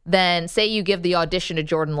 then say you give the audition to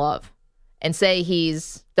Jordan Love and say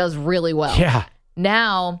does really well. Yeah.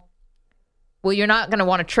 Now, well, you're not going to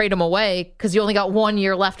want to trade him away because you only got 1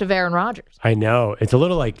 year left of Aaron Rodgers. I know. It's a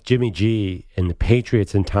little like Jimmy G and the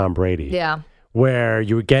Patriots and Tom Brady. Yeah. Where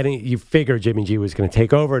you figure Jimmy G was going to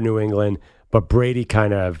take over New England, but Brady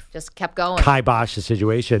kind of just kept going, kiboshed the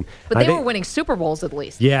situation. But they were winning Super Bowls at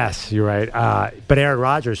least. Yes, you're right. But Aaron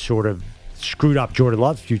Rodgers sort of screwed up Jordan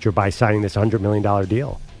Love's future by signing this $100 million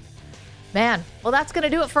deal. Man, well, that's going to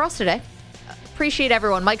do it for us today. Appreciate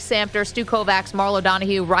everyone. Mike Samter, Stu Kovacs, Marlo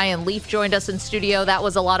Donahue, Ryan Leaf joined us in studio. That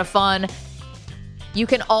was a lot of fun. You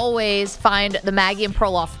can always find the Maggie and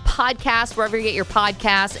Perloff podcast wherever you get your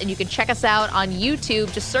podcasts, and you can check us out on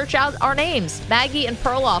YouTube. Just search out our names, Maggie and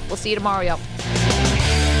Perloff. We'll see you tomorrow, y'all.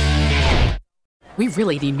 We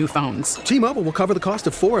really need new phones. T-Mobile will cover the cost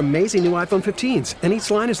of 4 amazing new iPhone 15s, and each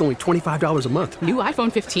line is only $25 a month. New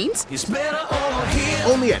iPhone 15s? It's better over here.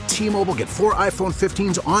 Only at T-Mobile, get 4 iPhone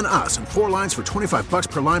 15s on us and 4 lines for $25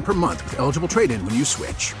 per line per month with eligible trade-in when you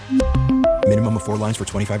switch. Minimum of 4 lines for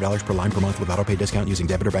 $25 per line per month with autopay discount using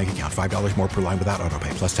debit or bank account. $5 more per line without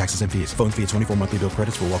autopay, plus taxes and fees. Phone fee at 24 monthly bill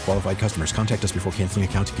credits for well-qualified customers. Contact us before canceling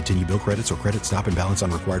account to continue bill credits or credit stop and balance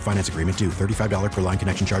on required finance agreement due. $35 per line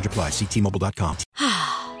connection charge applies. See T-Mobile.com.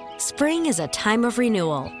 Spring is a time of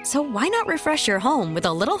renewal, so why not refresh your home with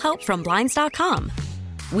a little help from Blinds.com?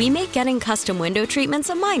 We make getting custom window treatments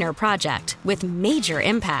a minor project with major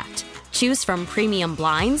impact. Choose from premium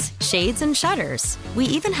blinds, shades, and shutters. We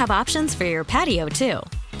even have options for your patio, too.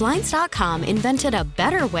 Blinds.com invented a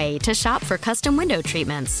better way to shop for custom window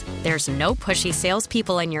treatments. There's no pushy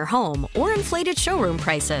salespeople in your home or inflated showroom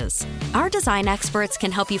prices. Our design experts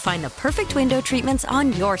can help you find the perfect window treatments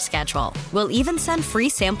on your schedule. We'll even send free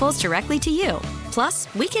samples directly to you.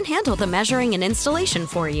 Plus, we can handle the measuring and installation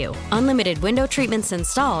for you. Unlimited window treatments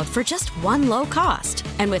installed for just one low cost.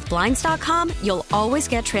 And with Blinds.com, you'll always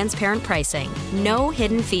get transparent pricing. No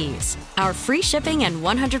hidden fees. Our free shipping and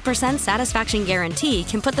 100% satisfaction guarantee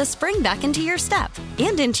can put the spring back into your step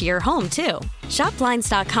and into your home, too. Shop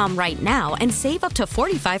Blinds.com right now and save up to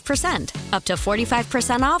 45%. Up to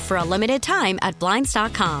 45% off for a limited time at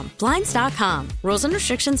Blinds.com. Blinds.com. Rules and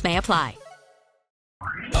restrictions may apply.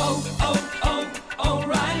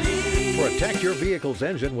 O'Reilly. For a Protect your vehicle's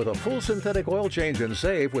engine with a full synthetic oil change and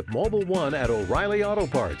save with Mobil 1 at O'Reilly Auto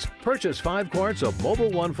Parts. Purchase 5 quarts of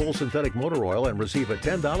Mobil 1 full synthetic motor oil and receive a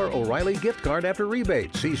 $10 O'Reilly gift card after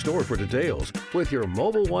rebate. See store for details. With your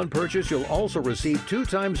Mobil 1 purchase, you'll also receive 2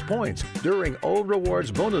 times points during O Rewards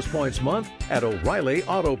Bonus Points Month at O'Reilly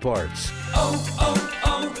Auto Parts.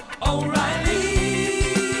 O'Reilly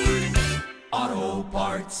Auto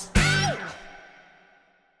Parts.